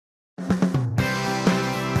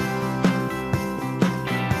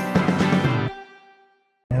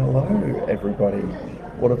everybody.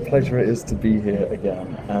 What a pleasure it is to be here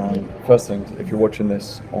again. And first thing, if you're watching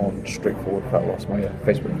this on Straightforward Fat Loss, my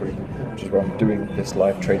Facebook group, which is where I'm doing this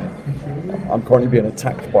live training, I'm currently being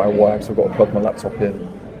attacked by a wire, so I've got to plug my laptop in.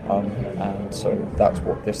 And so that's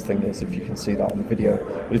what this thing is, if you can see that on the video.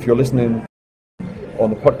 But if you're listening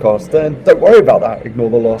on the podcast, then don't worry about that. Ignore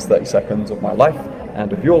the last 30 seconds of my life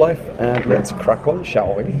and of your life, and let's crack on,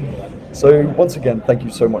 shall we? So once again, thank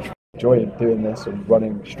you so much for enjoying doing this and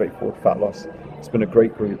running Straightforward Fat Loss. It's been a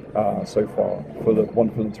great group so far, full of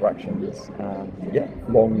wonderful interactions, and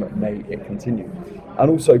long may it continue. And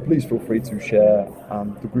also, please feel free to share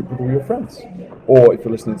the group with all your friends. Or if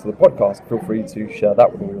you're listening to the podcast, feel free to share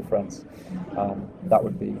that with all your friends. That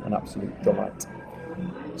would be an absolute delight.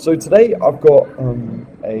 So today I've got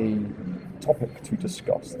a topic to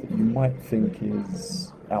discuss that you might think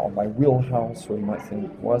is out of my wheelhouse, or you might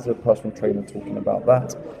think, why is a personal trainer talking about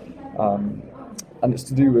that? And it's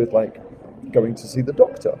to do with going to see the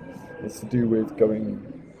doctor. It's to do with going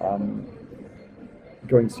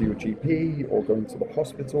to your GP or going to the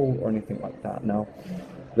hospital or anything like that. Now,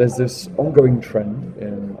 there's this ongoing trend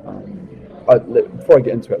in. Before I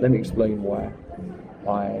get into it, let me explain why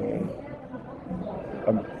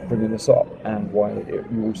I'm bringing this up and why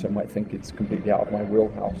you also might think it's completely out of my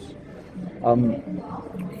wheelhouse.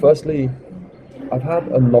 Firstly, I've had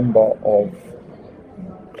a number of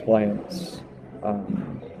clients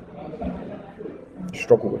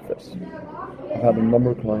struggle with this. I've had a number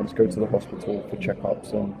of clients go to the hospital for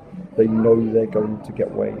checkups and they know they're going to get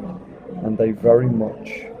weighed, and they very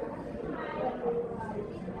much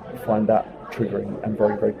find that triggering and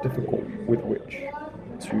very, very difficult with which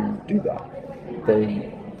to do that.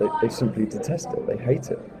 They simply detest it, they hate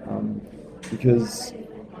it, because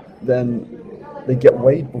then they get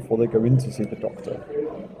weighed before they go in to see the doctor,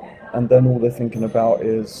 and then all they're thinking about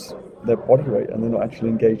is their body weight, and they're not actually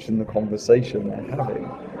engaged in the conversation they're having.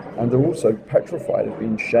 And they're also petrified of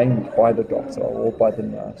being shamed by the doctor or by the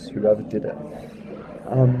nurse, whoever did it,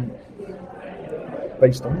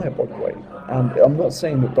 based on their body weight. And I'm not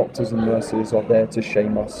saying that doctors and nurses are there to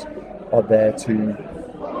shame us, are there to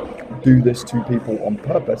do this to people on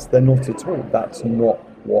purpose. They're not at all. That's not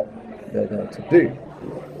what they're there to do.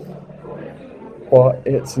 But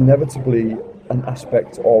it's inevitably an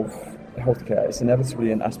aspect of healthcare. It's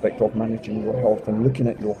inevitably an aspect of managing your health and looking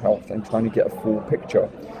at your health and trying to get a full picture.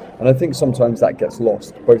 And I think sometimes that gets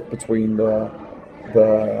lost, both between the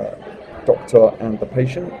doctor and the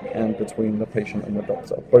patient, and between the patient and the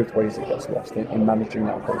doctor. Both ways it gets lost in managing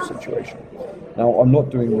that whole situation. Now, I'm not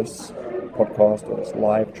doing this podcast or this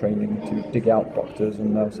live training to dig out doctors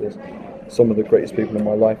and nurses. Some of the greatest people in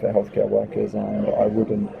my life are healthcare workers, and I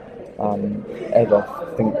wouldn't ever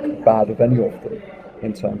think bad of any of them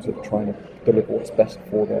in terms of trying to deliver what's best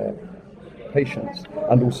for their patients.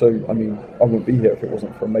 And also, I wouldn't be here if it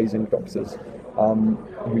wasn't for amazing doctors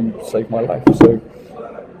who saved my life, so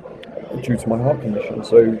due to my heart condition.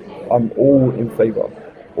 So I'm all in favour,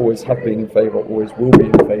 always have been in favour, always will be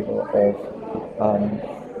in favour of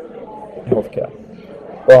healthcare.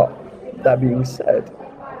 But that being said,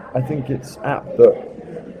 I think it's apt that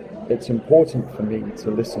it's important for me to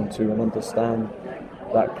listen to and understand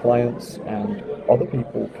that clients and other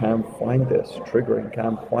people can find this triggering,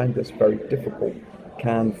 can find this very difficult,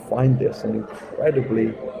 can find this an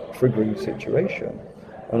incredibly triggering situation.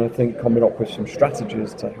 And I think coming up with some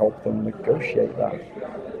strategies to help them negotiate that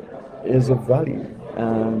is of value.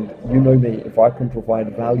 And you know me, if I can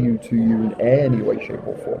provide value to you in any way, shape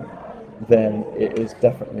or form, then it is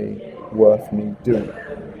definitely worth me doing.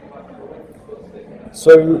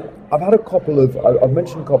 So I've mentioned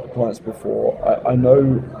a couple of clients before. I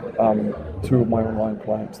know two of my online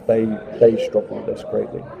clients, they struggle with this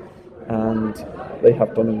greatly, and they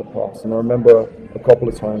have done in the past. And I remember a couple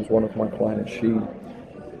of times one of my clients,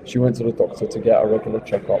 she went to the doctor to get a regular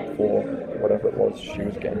checkup for whatever it was she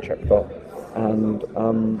was getting checked up, and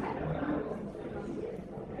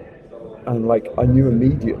I knew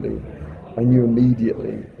immediately,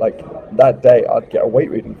 that day I'd get a weight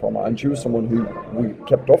reading from her, and she was someone who we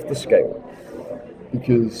kept off the scale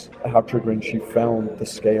because how triggering she found the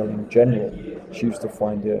scale in general. She used to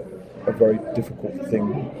find it a very difficult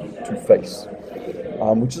thing to face,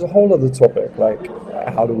 which is a whole other topic,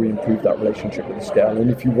 how do we improve that relationship with the scale? And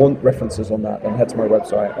if you want references on that, then head to my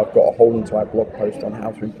website. I've got a whole entire blog post on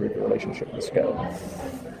how to improve the relationship with the scale.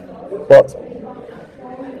 But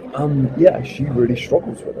she really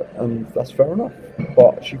struggles with it, and that's fair enough.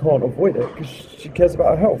 But she can't avoid it because she cares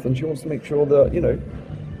about her health, and she wants to make sure that,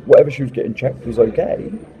 whatever she was getting checked was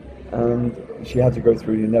okay. And she had to go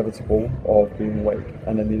through the inevitable of being awake,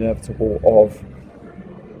 and then the inevitable of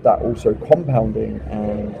that also compounding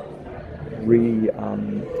and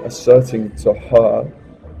asserting to her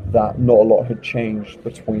that not a lot had changed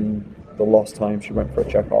between the last time she went for a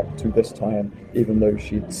checkup to this time, even though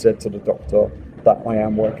she'd said to the doctor that I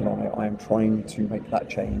am working on it, I am trying to make that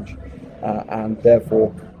change. And therefore,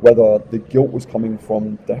 whether the guilt was coming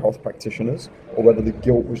from the health practitioners or whether the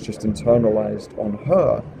guilt was just internalized on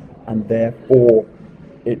her, and therefore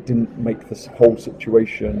it didn't make this whole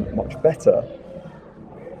situation much better,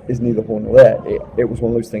 is neither here nor there. It was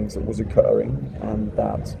one of those things that was occurring and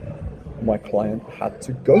that my client had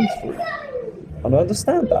to go through. And I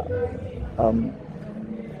understand that.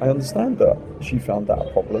 I understand that she found that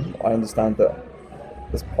a problem. I understand that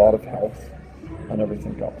it's part of health and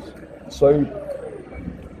everything else. So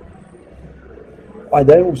I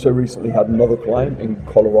then also recently had another client in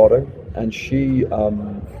Colorado, and she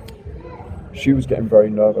was getting very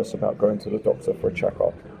nervous about going to the doctor for a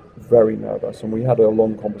checkup. Very nervous, and we had a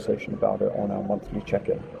long conversation about it on our monthly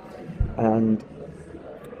check-in. And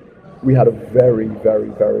we had a very, very,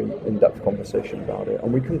 very in-depth conversation about it,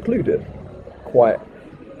 and we concluded quite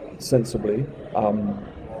sensibly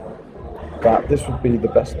that this would be the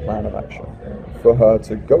best plan of action for her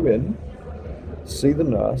to go in, see the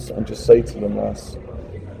nurse, and just say to the nurse,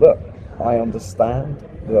 look, I understand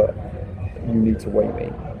that you need to weigh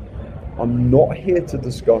me. I'm not here to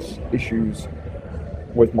discuss issues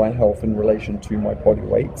with my health in relation to my body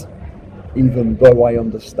weight, even though I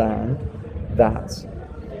understand that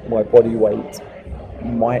my body weight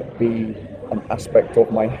might be an aspect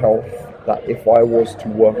of my health that if I was to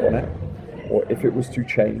work on it, or if it was to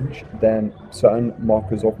change, then certain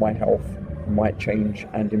markers of my health might change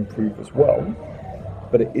and improve as well.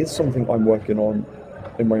 But it is something I'm working on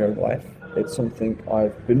in my own life. It's something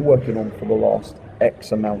I've been working on for the last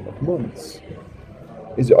X amount of months.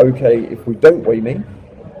 Is it okay if we don't weigh me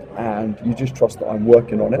and you just trust that I'm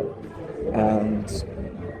working on it? And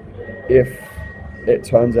if it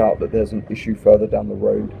turns out that there's an issue further down the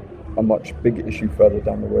road, a much bigger issue further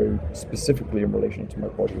down the road, specifically in relation to my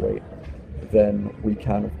body weight, then we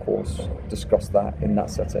can, of course, discuss that in that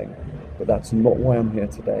setting. But that's not why I'm here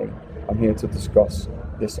today. I'm here to discuss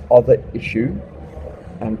this other issue,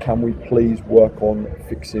 and can we please work on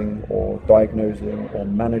fixing or diagnosing or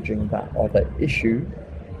managing that other issue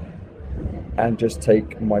and just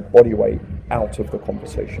take my body weight out of the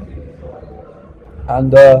conversation.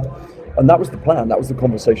 And that was the plan. That was the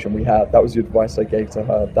conversation we had. That was the advice I gave to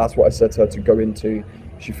her. That's what I said to her to go into.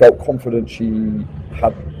 She felt confident she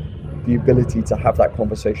had the ability to have that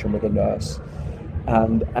conversation with a nurse.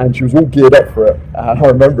 And she was all geared up for it. I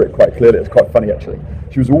remember it quite clearly. It's quite funny, actually.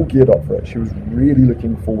 She was all geared up for it. She was really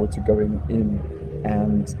looking forward to going in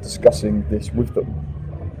and discussing this with them.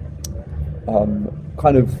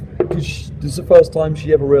 This is the first time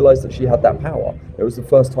she ever realized that she had that power. It was the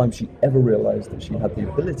first time she ever realized that she had the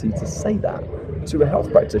ability to say that to a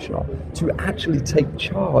health practitioner, to actually take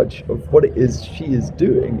charge of what it is she is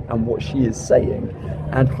doing and what she is saying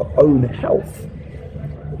and her own health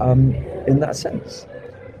in that sense.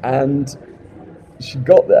 And she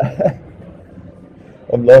got there.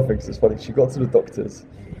 I'm laughing because it's funny. She got to the doctors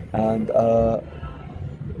and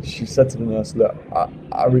she said to the nurse, look,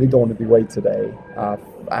 I really don't want to be weighed today,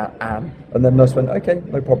 and then the nurse went, okay,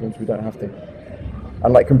 no problems, we don't have to,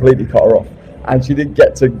 and like completely cut her off. And she didn't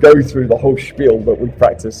get to go through the whole spiel that we've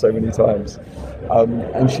practiced so many times.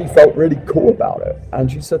 And she felt really cool about it.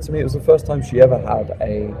 And she said to me it was the first time she ever had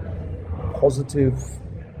a positive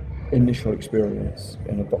initial experience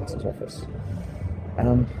in a doctor's office.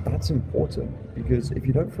 And that's important, because if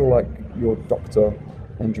you don't feel like your doctor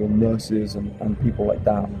and your nurses and people like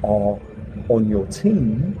that are on your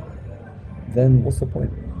team, then what's the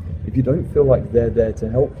point? If you don't feel like they're there to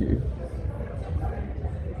help you.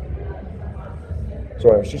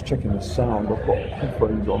 Sorry, I was just checking the sound. I've got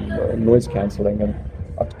headphones on, noise cancelling, and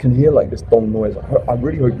I can hear like this dull noise. I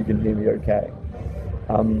really hope you can hear me okay.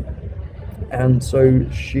 And so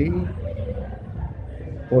she,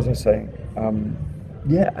 what was I saying?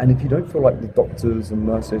 Yeah, and if you don't feel like the doctors and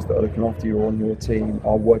nurses that are looking after you on your team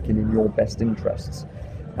are working in your best interests,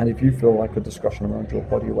 and if you feel like a discussion around your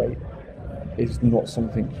body weight is not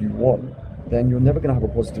something you want, then you're never going to have a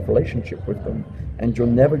positive relationship with them, and you're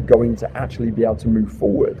never going to actually be able to move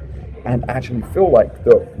forward and actually feel like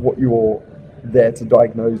that what you're there to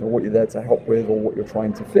diagnose or what you're there to help with or what you're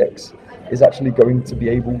trying to fix is actually going to be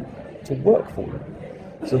able to work for you.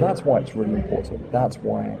 So that's why it's really important. That's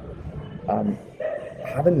why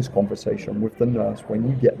having this conversation with the nurse when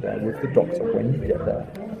you get there, with the doctor when you get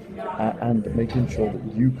there, and making sure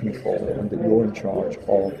that you control it and that you're in charge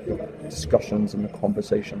of the discussions and the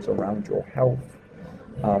conversations around your health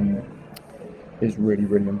is really,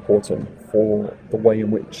 really important for the way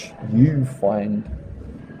in which you find,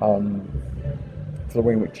 for the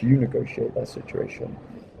way in which you negotiate that situation.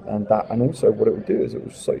 And also what it will do is it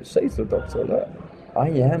will say to the doctor, look, I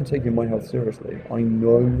am taking my health seriously. I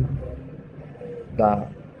know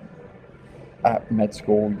that at med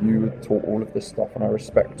school you were taught all of this stuff, and I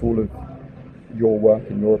respect all of your work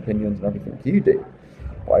and your opinions and everything you do.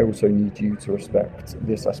 But I also need you to respect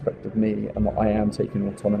this aspect of me, and that I am taking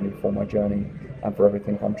autonomy for my journey and for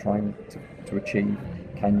everything I'm trying to achieve.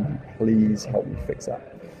 Can you please help me fix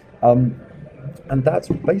that? And that's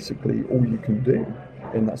basically all you can do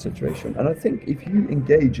in that situation. And I think if you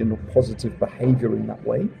engage in a positive behavior in that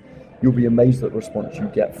way, you'll be amazed at the response you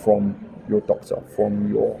get from your doctor,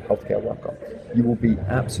 from your healthcare worker. You will be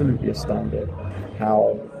absolutely astounded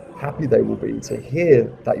how happy they will be to hear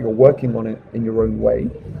that you're working on it in your own way,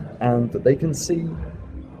 and that they can see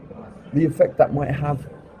the effect that might have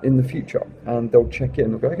in the future. And they'll check in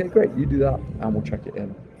and go, okay, great, you do that, and we'll check it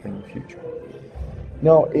in the future.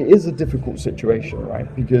 Now, it is a difficult situation,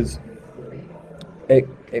 right? Because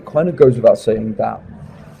it kind of goes without saying that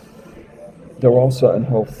there are certain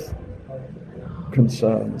health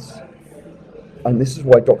concerns, and this is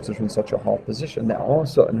why doctors are in such a hard position. There are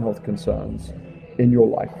certain health concerns in your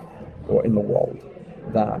life or in the world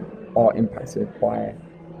that are impacted by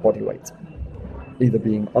body weight, either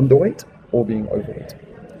being underweight or being overweight.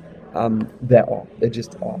 There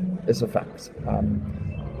just are. It's a fact.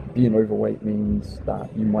 Being overweight means that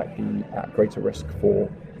you might be at greater risk for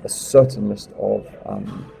a certain list of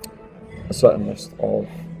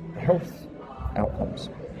health outcomes.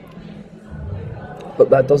 But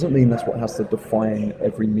that doesn't mean that's what has to define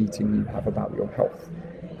every meeting you have about your health.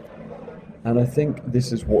 And I think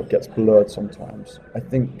this is what gets blurred sometimes. I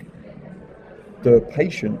think the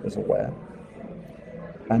patient is aware,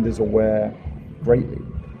 and is aware greatly,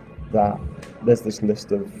 that there's this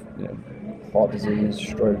list of, heart disease,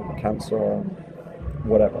 stroke, cancer,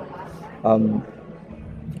 whatever.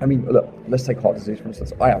 Look, let's take heart disease for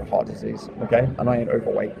instance. I have heart disease, okay, and I ain't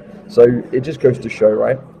overweight. So it just goes to show,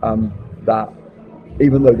 right, that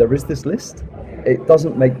even though there is this list, it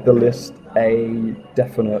doesn't make the list a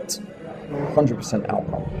definite 100%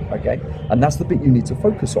 outcome, okay? And that's the bit you need to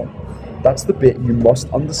focus on. That's the bit you must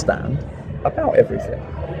understand about everything.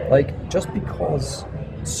 Like, just because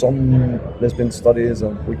there's been studies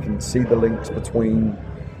and we can see the links between,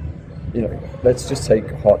 let's just take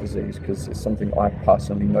heart disease because it's something I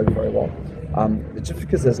personally know very well. Just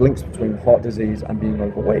because there's links between heart disease and being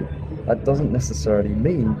overweight, that doesn't necessarily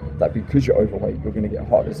mean that because you're overweight, you're going to get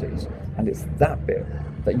heart disease. And it's that bit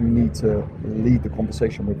that you need to lead the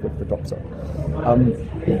conversation with the doctor.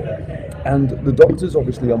 And the doctors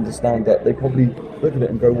obviously understand that. They probably look at it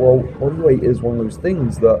and go, well, body weight is one of those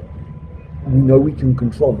things that we know we can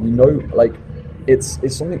control. We know, like, it's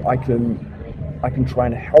something I can try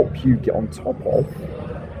and help you get on top of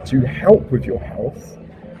to help with your health,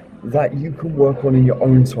 that you can work on in your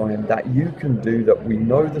own time, that you can do, that we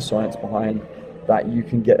know the science behind, that you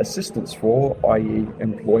can get assistance for, i.e.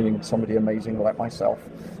 employing somebody amazing like myself,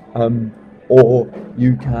 or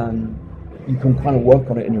you can kind of work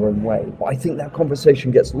on it in your own way. But I think that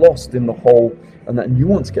conversation gets lost in the whole, and that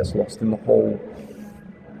nuance gets lost in the whole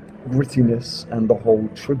grittiness and the whole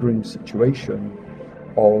triggering situation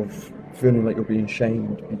of feeling like you're being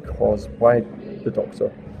shamed by the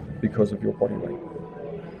doctor because of your body weight.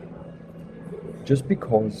 Just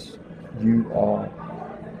because you are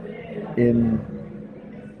in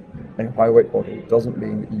a high weight body doesn't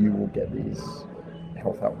mean that you will get these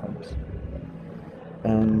health outcomes.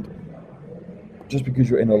 And just because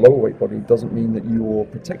you're in a lower weight body doesn't mean that you're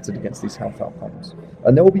protected against these health outcomes.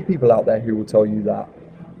 And there will be people out there who will tell you that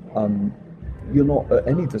you're not at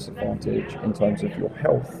any disadvantage in terms of your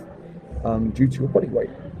health due to your body weight.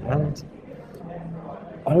 And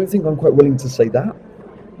I don't think I'm quite willing to say that,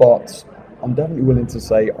 but I'm definitely willing to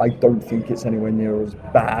say I don't think it's anywhere near as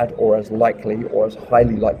bad or as likely or as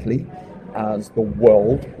highly likely as the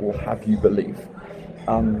world will have you believe.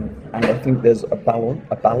 And I think there's a balance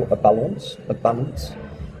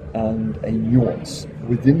and a nuance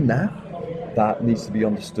within that needs to be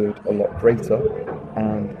understood a lot greater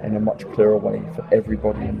and in a much clearer way for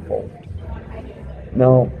everybody involved.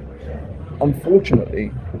 Now,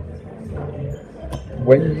 unfortunately,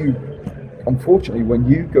 when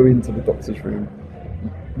you go into the doctor's room,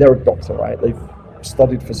 they're a doctor, right? They've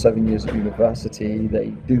studied for 7 years at university.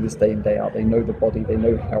 They do this day in, day out. They know the body. They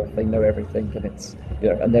know health. They know everything, and it's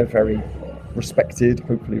and they're very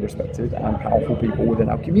hopefully respected, and powerful people within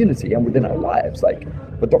our community and within our lives. Like,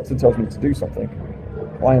 the doctor tells me to do something,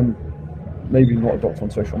 I am maybe not a doctor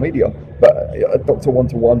on social media, but a doctor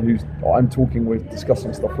one-to-one who's I'm talking with,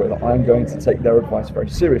 discussing stuff with, I'm going to take their advice very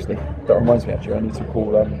seriously. That reminds me, actually, I need to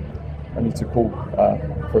call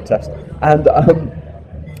for a test. And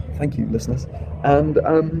thank you, listeners. And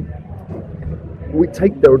we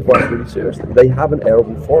take their advice really seriously. They have an air of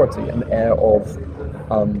authority, an air of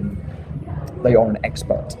they are an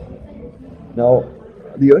expert. Now,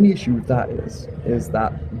 the only issue with that is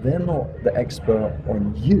that they're not the expert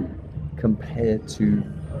on you compared to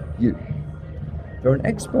you. They're an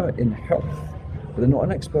expert in health, but they're not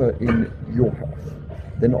an expert in your health.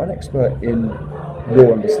 They're not an expert in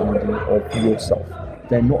your understanding of yourself.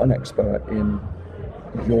 They're not an expert in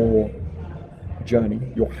your journey,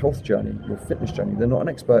 your health journey, your fitness journey. They're not an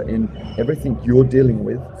expert in everything you're dealing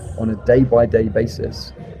with on a day-by-day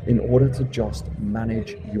basis in order to just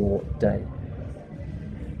manage your day.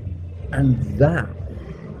 And that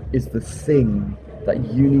is the thing that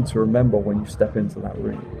you need to remember when you step into that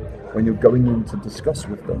room, when you're going in to discuss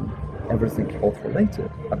with them everything health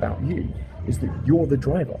related about you, is that you're the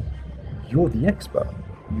driver, you're the expert,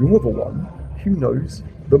 you're the one who knows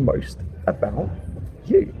the most about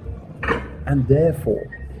you. And therefore,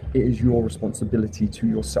 it is your responsibility to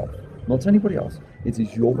yourself, not to anybody else. It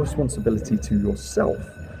is your responsibility to yourself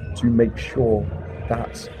to make sure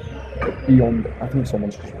that beyond, I think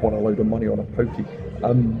someone's just won a load of money on a pokey,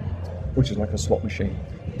 which is like a slot machine.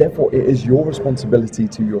 Therefore, it is your responsibility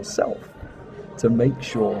to yourself to make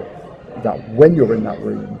sure that when you're in that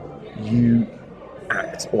room, you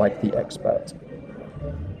act like the expert.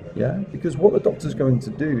 Yeah, because what the doctor's going to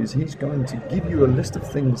do is he's going to give you a list of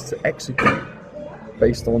things to execute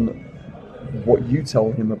based on what you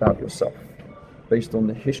tell him about yourself, based on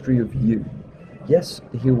the history of you. Yes,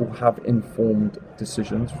 he will have informed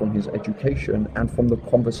decisions from his education and from the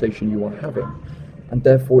conversation you are having. And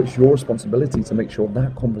therefore, it's your responsibility to make sure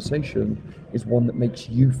that conversation is one that makes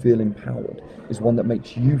you feel empowered, is one that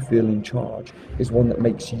makes you feel in charge, is one that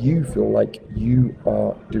makes you feel like you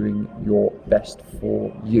are doing your best for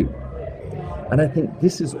you. And I think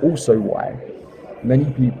this is also why many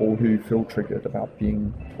people who feel triggered about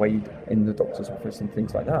being weighed in the doctor's office and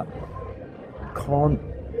things like that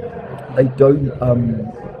they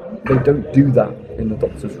don't do that in the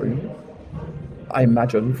doctor's room. I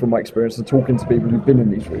imagine from my experience of talking to people who've been in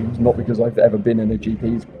these rooms, not because I've ever been in a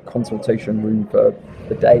GP's consultation room for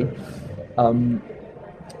a day, I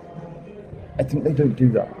think they don't do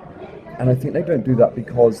that. And I think they don't do that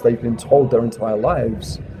because they've been told their entire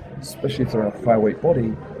lives, especially if they're in a high weight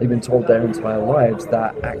body, they've been told their entire lives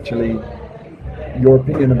that actually your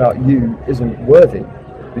opinion about you isn't worthy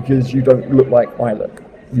because you don't look like I look.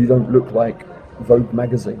 You don't look like Vogue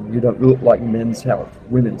magazine. You don't look like Men's Health,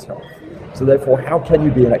 Women's Health. So therefore, how can you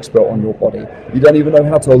be an expert on your body? You don't even know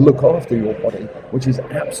how to look after your body, which is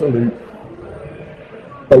absolute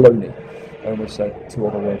baloney. I almost said two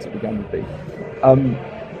other words that began with B.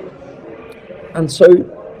 And so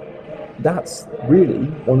that's really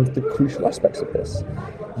one of the crucial aspects of this.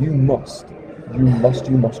 You must be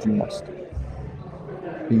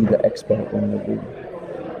the expert in the room.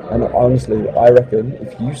 And honestly, I reckon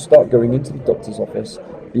if you start going into the doctor's office,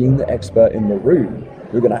 being the expert in the room,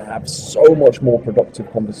 you're going to have so much more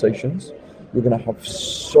productive conversations, you're going to have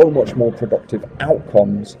so much more productive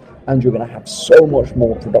outcomes, and you're going to have so much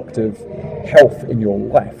more productive health in your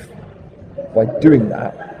life by doing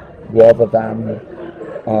that, rather than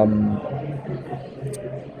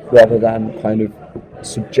kind of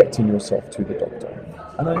subjecting yourself to the doctor.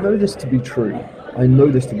 And I know this to be true.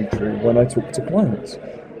 When I talk to clients.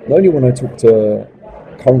 Not only when I talk to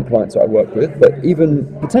current clients that I work with, but even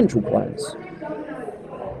potential clients.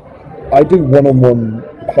 I do one-on-one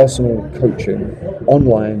personal coaching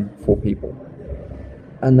online for people.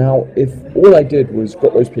 And now if all I did was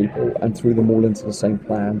got those people and threw them all into the same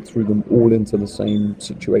plan, threw them all into the same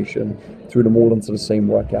situation, threw them all into the same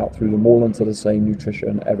workout, threw them all into the same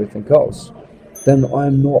nutrition, everything else, then I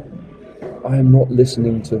am not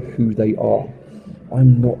listening to who they are.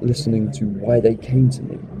 I'm not listening to why they came to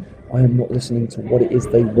me. I am not listening to what it is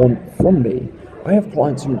they want from me. I have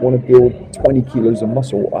clients who want to build 20 kilos of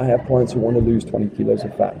muscle. I have clients who want to lose 20 kilos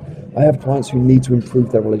of fat. I have clients who need to improve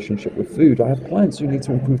their relationship with food. I have clients who need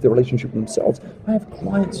to improve their relationship with themselves. I have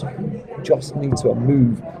clients who just need to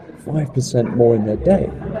move 5% more in their day.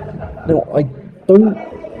 Now, I don't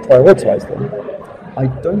prioritize them. I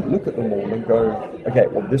don't look at them all and go, okay,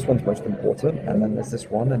 well, this one's most important, and then there's this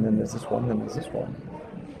one, and then there's this one, and then there's this one.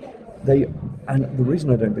 And the reason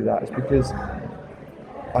I don't do that is because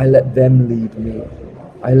I let them lead me.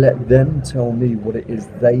 I let them tell me what it is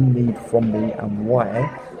they need from me and why,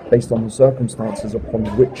 based on the circumstances upon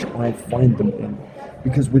which I find them in.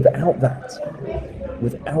 Because without that,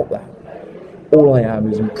 all I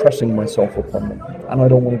am is impressing myself upon them. And I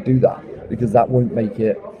don't want to do that, because that won't make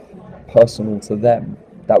it personal to them.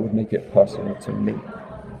 That would make it personal to me.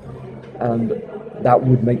 And that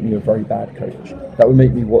would make me a very bad coach. That would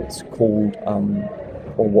make me what's called,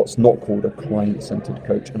 or what's not called, a client-centered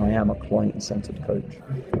coach. And I am a client-centered coach.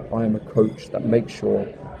 I am a coach that makes sure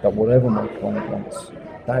that whatever my client wants,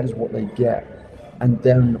 that is what they get. And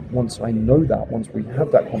then once I know that, once we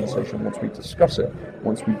have that conversation, once we discuss it,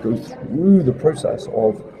 once we go through the process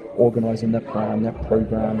of organizing their plan, their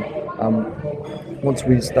program, once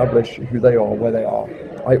we establish who they are, where they are,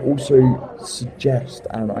 I also suggest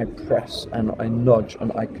and I press and I nudge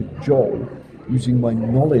and I cajole using my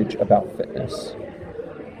knowledge about fitness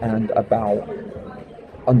and about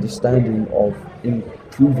understanding of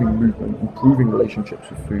improving movement, improving relationships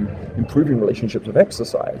with food, improving relationships with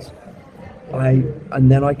exercise.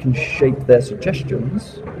 And then I can shape their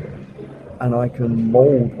suggestions and I can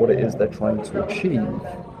mold what it is they're trying to achieve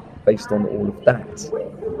based on all of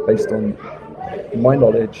that, based on my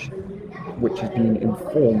knowledge, which is being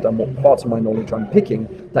informed, and what parts of my knowledge I'm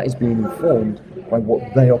picking, that is being informed by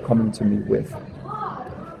what they are coming to me with.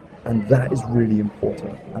 And that is really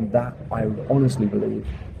important. And that, I honestly believe,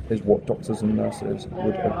 is what doctors and nurses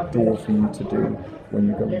would adore for you to do when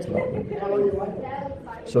you go into that room.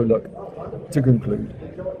 So look, to conclude,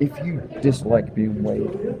 if you dislike being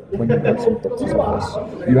weighed when you go to the doctor's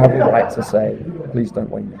office, you have a right to say, please don't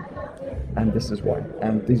weigh me. And this is why.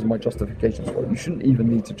 And these are my justifications for it. You shouldn't even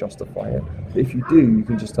need to justify it. But if you do, you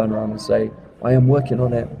can just turn around and say, I am working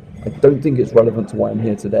on it. I don't think it's relevant to why I'm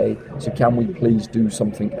here today. So can we please do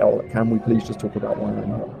something else? Can we please just talk about why I'm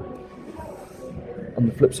here? And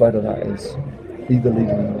the flip side of that is, be the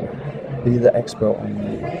leader in the room. Be the expert on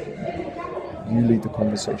you. You lead the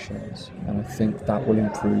conversations. And I think that will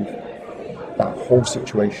improve that whole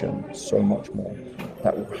situation so much more.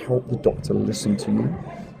 That will help the doctor listen to you.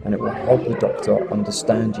 And it will help the doctor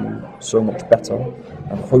understand you so much better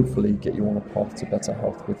and hopefully get you on a path to better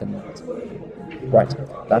health within that. Right,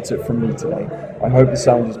 that's it from me today. I hope the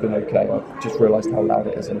sound has been okay. I've just realised how loud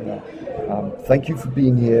it is in here. Thank you for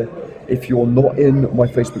being here. If you're not in my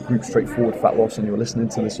Facebook group, Straightforward Fat Loss, and you're listening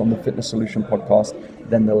to this on the Fitness Solution podcast,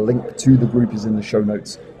 then the link to the group is in the show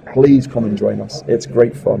notes. Please come and join us. It's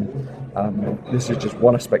great fun. This is just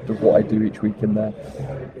one aspect of what I do each week in there.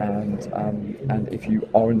 And if you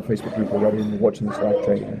are in the Facebook group already and you're watching this live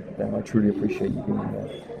training, then I truly appreciate you being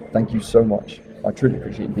here. Thank you so much. I truly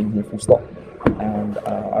appreciate you being here, full stop. And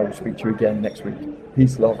I will speak to you again next week.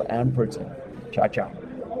 Peace, love, and protein. Ciao, ciao.